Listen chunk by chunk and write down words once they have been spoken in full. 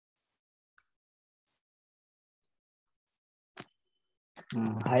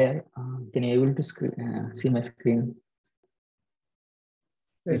Hi, can you able to see my screen?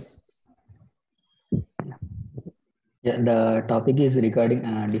 Yes. Yeah, the topic is regarding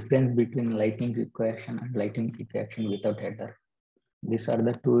difference between lightning quick action and lightning quick action without header. These are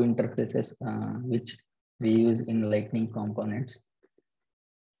the two interfaces which we use in lightning components.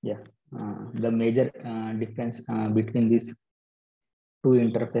 Yeah, the major difference between these two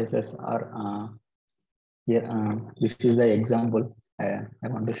interfaces are here. This is the example I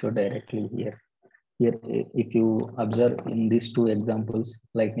want to show directly here. Here, if you observe in these two examples,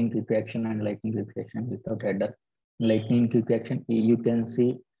 lightning quick action and lightning quick action without header. Lightning quick action, you can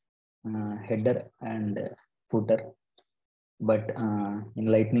see header and footer, but in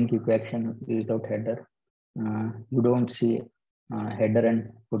lightning quick action without header, you don't see header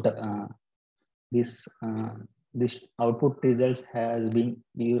and footer. This this output results has been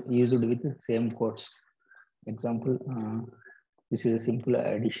used with the same codes. Example, this is a simple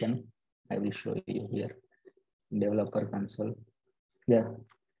addition. I will show you here. Developer console. Yeah,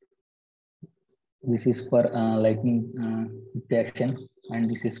 this is for lightning quick action, and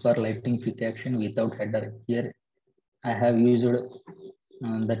this is for lightning quick action without header. Here I have used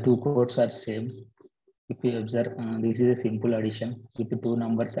the two codes are same. If you observe, this is a simple addition with two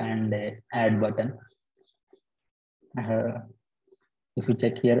numbers and add button. If you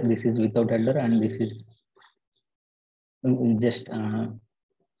check here, this is without header and this is just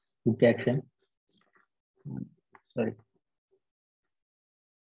quick action. Sorry.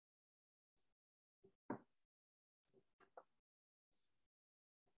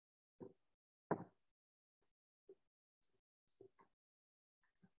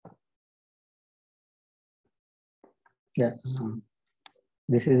 Yeah,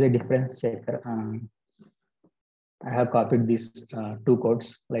 this is a difference checker. I have copied these two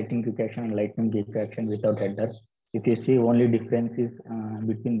codes, lightning quick action and lightning quick action without header. If you see, only difference is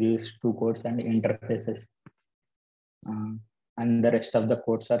between these two codes and interfaces, and the rest of the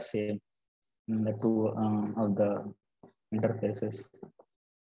codes are same in the two of the interfaces.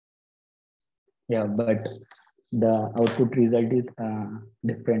 Yeah, but the output result is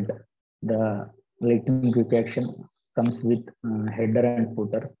different. The lightning quick action comes with header and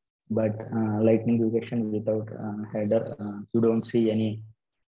footer, but lightning quick action without header, you don't see any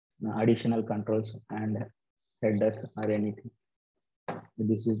additional controls and headers or anything.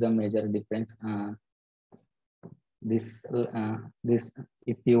 This is the major difference. This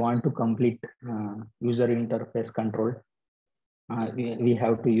if you want to complete user interface control, we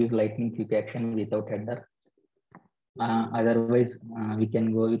have to use lightning quick action without header. Otherwise, we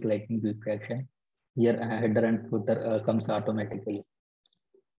can go with lightning quick action. Here, header and footer comes automatically.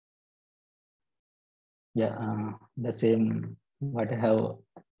 Yeah, the same what I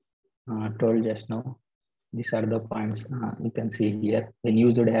have told just now. These are the points you can see here. When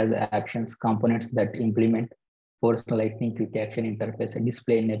used has actions components that implement force lightning quick action interface and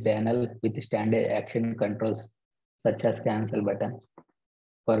display in a panel with standard action controls such as cancel button.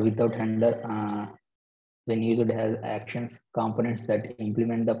 For without header, when used has actions components that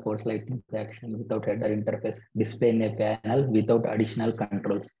implement the force lightning action without header interface display in a panel without additional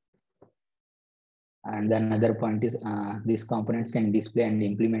controls. And then another point is these components can display and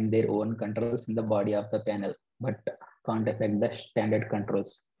implement their own controls in the body of the panel, but can't affect the standard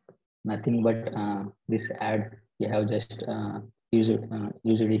controls. Nothing but this add, you have just used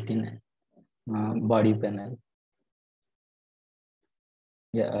it in body panel.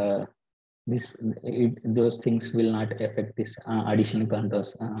 Yeah, those things will not affect this additional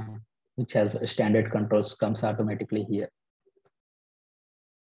controls, which has standard controls comes automatically here.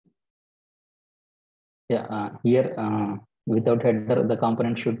 Yeah, here without header, the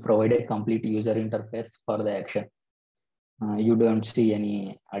component should provide a complete user interface for the action. You don't see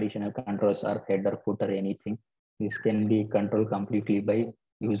any additional controls or header, footer, anything. This can be controlled completely by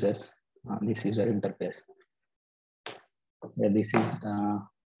users, this user interface. Yeah, this is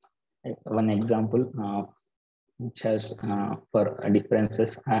one example which has for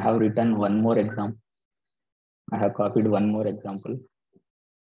differences. I have written one more example. I have copied one more example.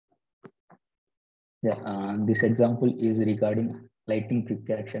 Yeah, this example is regarding lightning quick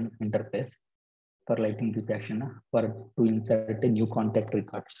action interface. For lightning quick action, for to insert a new contact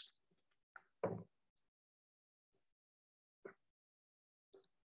records.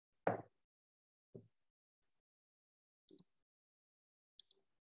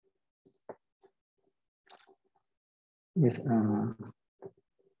 Yes,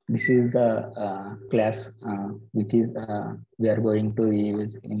 this is the class which is we are going to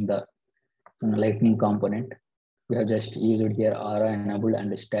use in the lightning component. We have just used here aura enabled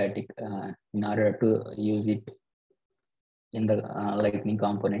and static in order to use it in the lightning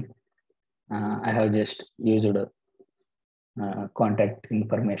component, I have just used contact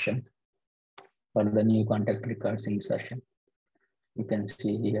information for the new contact records insertion. You can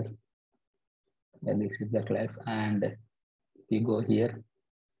see here that this is the class, and if we go here,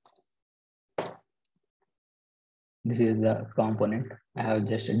 this is the component. I have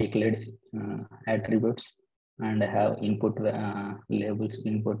just declared attributes, and I have input labels,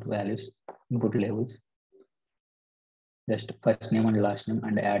 input values, input labels, just first name and last name,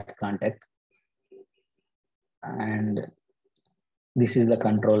 and add contact. And this is the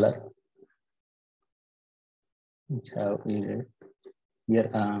controller which have here.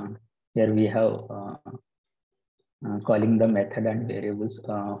 Here we have calling the method and variables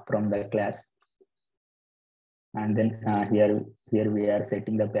from the class, and then here we are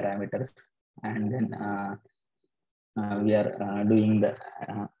setting the parameters, and then we are doing the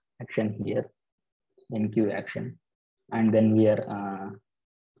action here, enqueue action, and then we are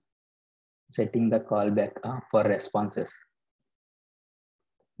setting the callback for responses.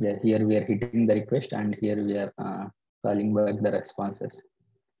 Yeah, here we are hitting the request, and here we are calling back the responses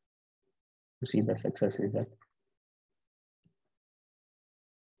to see the success result.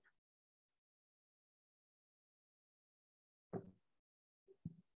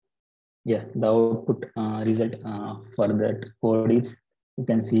 Yeah, the output result for that code is, you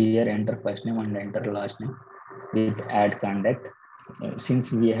can see here, enter first name and enter last name with add contact.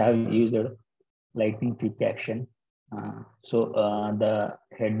 Since we have used lightning quick action, so the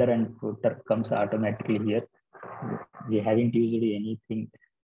header and footer comes automatically here. We haven't used anything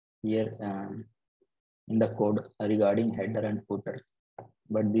here in the code regarding header and footer,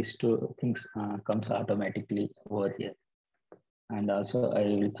 but these two things comes automatically over here. And also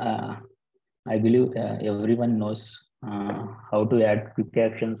I believe everyone knows how to add quick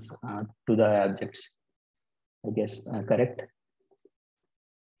actions to the objects. I guess, correct?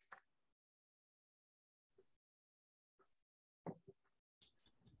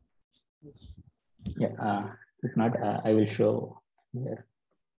 Yeah, if not, I will show here.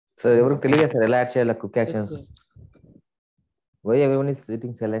 So ఎవరికి తెలియదు sir ఎలా add చేయాలి quick actions. Why everyone is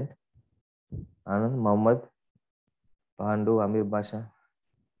sitting silent? Anand, Mohammed, Pandu, Aamir Basha.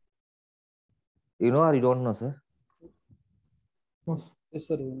 You know are you don't know sir? Yes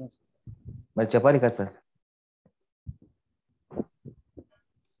sir, you know. మరి చెప్పాలి కదా sir.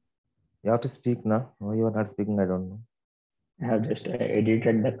 You have to speak now. Why you are not speaking? I don't know. I have just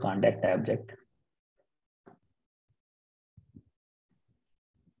edited the contact object.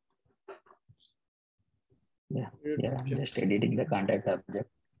 Yeah, I'm just editing the contact object.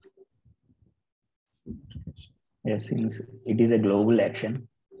 Yes, since it is a global action,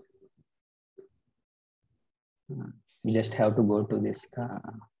 you just have to go to this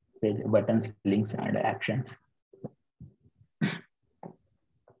page, buttons, links, and actions.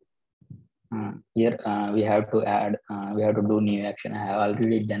 Here we have to add, we have to do new action. I have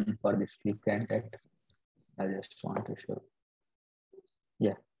already done for this quick contact. I just want to show.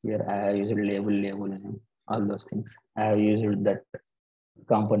 Yeah, here I have used label, all those things. I have used that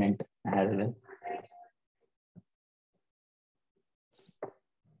component as well.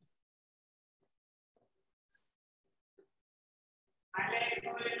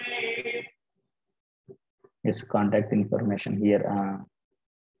 Yes, contact information here.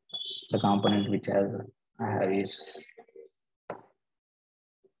 The component which I have used.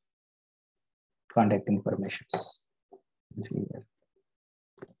 Contact information. See here.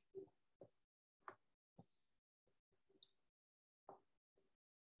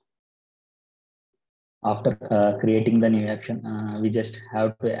 After creating the new action, we just have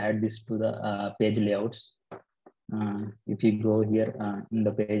to add this to the page layouts. If you go here in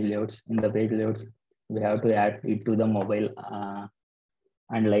the page layouts, we have to add it to the mobile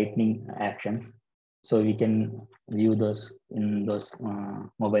and lightning actions, so we can view those in those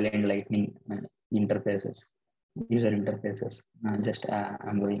mobile and lightning interfaces, user interfaces. Just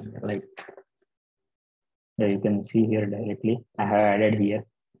I'm going like, yeah, you can see here directly. I have added here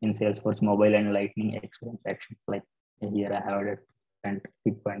in Salesforce mobile and lightning experience actions. Like here I have added and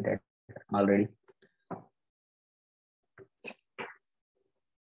quick pointed already.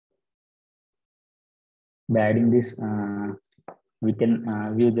 By adding this, we can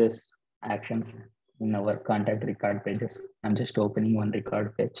view this actions in our contact record pages. I'm just opening one record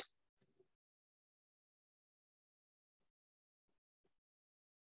page.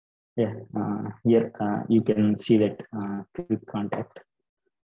 Yeah, here you can see that quick contact.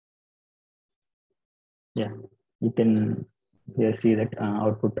 Yeah, you can here see that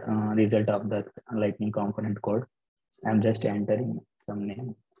output result of the lightning component code. I'm just entering some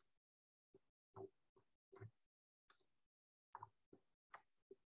name.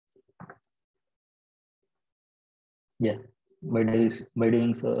 Yeah, by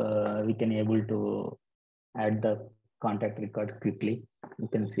doing so, we can able to add the contact record quickly. You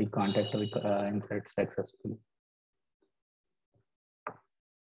can see contact insert successfully.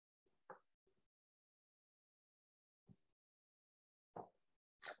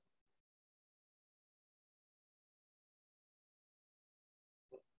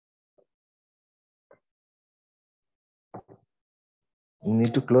 You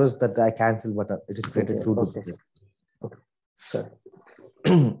need to close that cancel button. It is created Okay, through okay, duplicate. okay, sir.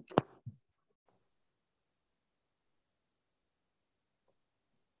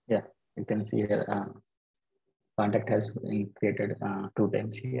 Yeah, you can see here contact has been created 2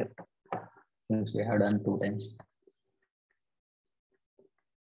 times here since we have done 2 times.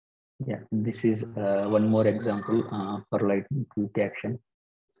 Yeah, this is one more example for lightning quick action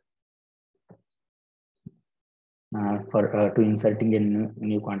for to inserting a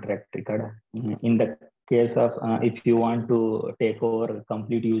new contract record. In the case of if you want to take over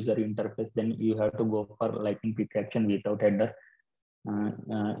complete user interface, then you have to go for lightning quick action without header. Uh,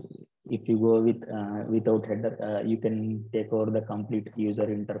 uh, if you go with without header, you can take over the complete user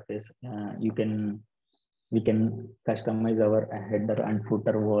interface. We can customize our header and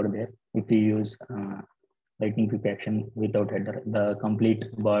footer over there if you use lightning quick action without header. The complete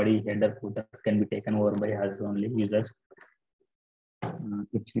body header footer can be taken over by us only users.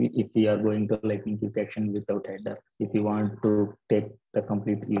 If we are going to lightning quick action without header, if you want to take the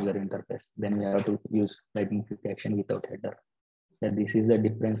complete user interface, then we have to use lightning quick action without header. Yeah, this is the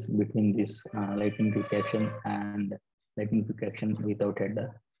difference between this lightning quick action and lightning quick action without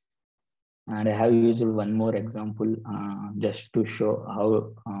header. And I have used one more example just to show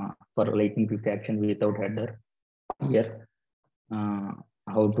how for lightning quick action without header here, uh,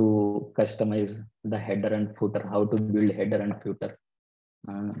 how to customize the header and footer, how to build header and footer.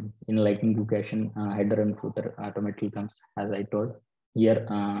 In lightning quick action, header and footer automatically comes as I told. Here,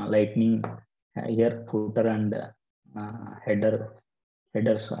 lightning, here footer and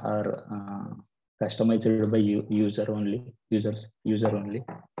headers are customized by user only.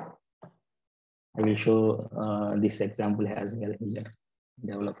 I will show this example as well here,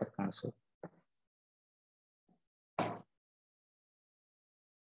 developer console.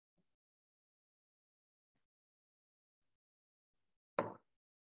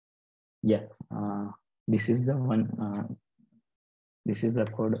 Yeah, this is the one. This is the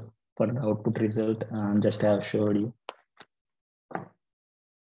code for the output result. Just I have showed you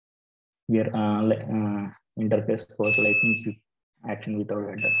here. Interface for lightning quick action without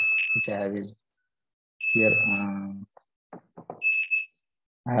header, which I have is here.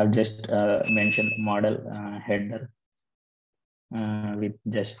 I have just mentioned model header with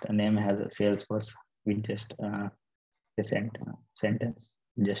just a name has a Salesforce with just a sentence,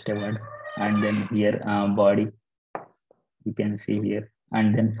 just a word, and then here body you can see here,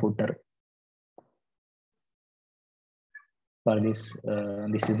 and then footer. For this,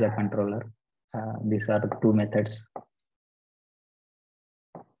 this is the controller. These are the two methods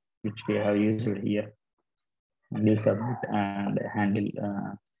which we have used here. Handle submit and handle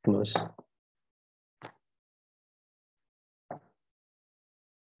close.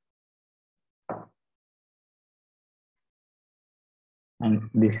 And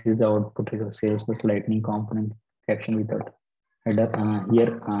this is the output of Salesforce Lightning component action without header.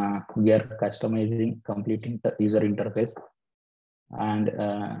 Here we are customizing, completing the user interface, and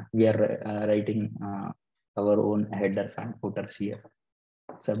we are writing our own headers and footers here.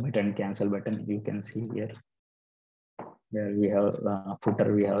 Submit and cancel button you can see here. Here we have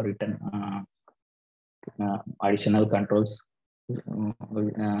footer. We have written additional controls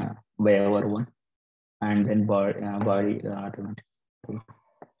by our one, and then body automatic.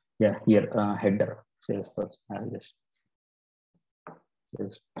 Yeah, here header Salesforce.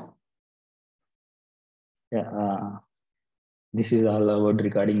 Yes. Yeah, this is all about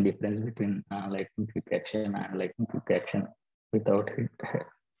regarding difference between lightning quick action and lightning quick action without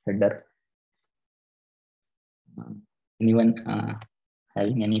header. Anyone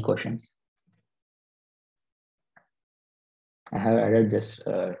having any questions? I have added just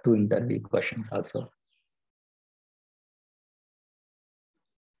two interview questions also.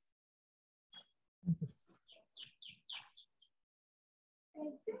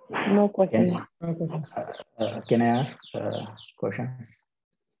 No question. Can I ask questions?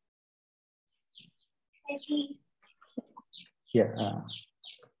 Yeah,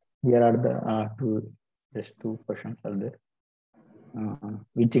 here are the just two questions are there.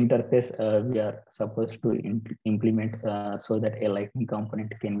 Which interface we are supposed to implement so that a lightning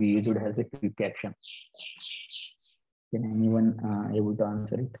component can be used as a quick action? Can anyone able to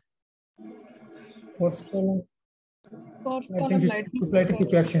answer it? First one. First I column, think lightning apply to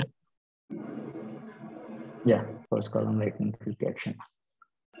quick action. Yeah, first column lightning quick action.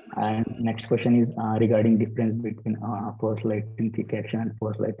 And next question is regarding difference between post lightning quick action and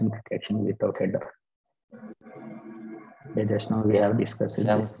post lightning quick action without header. Yeah, just now we have discussed it.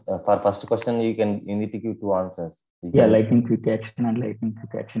 Shams, for first question, you need to give two answers. Yeah, lightning quick action and lightning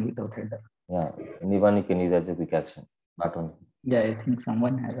quick action without header. Yeah, anyone you can use as a quick action, not only. Yeah, I think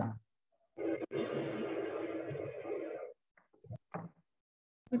someone has asked.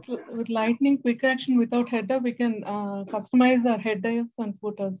 with lightning quick action without header, we can customize our headers and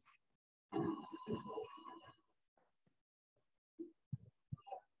footers.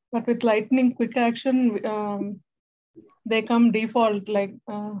 But with lightning quick action, they come default like.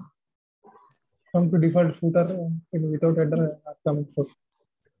 Come to default footer without header coming foot.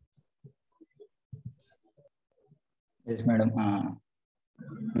 Yes, madam.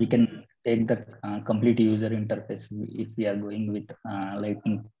 We can take the complete user interface if we are going with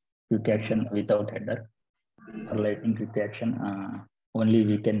lightning quick action without header. For lightning quick action, only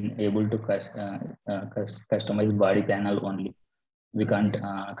we can able to customize body panel only. We can't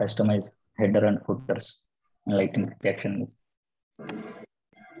customize header and footers in lightning quick action.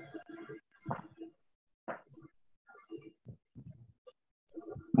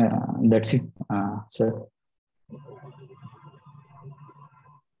 That's it, sir.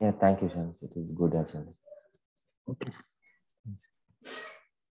 Yeah, thank you, Shams. It is good answer. Okay.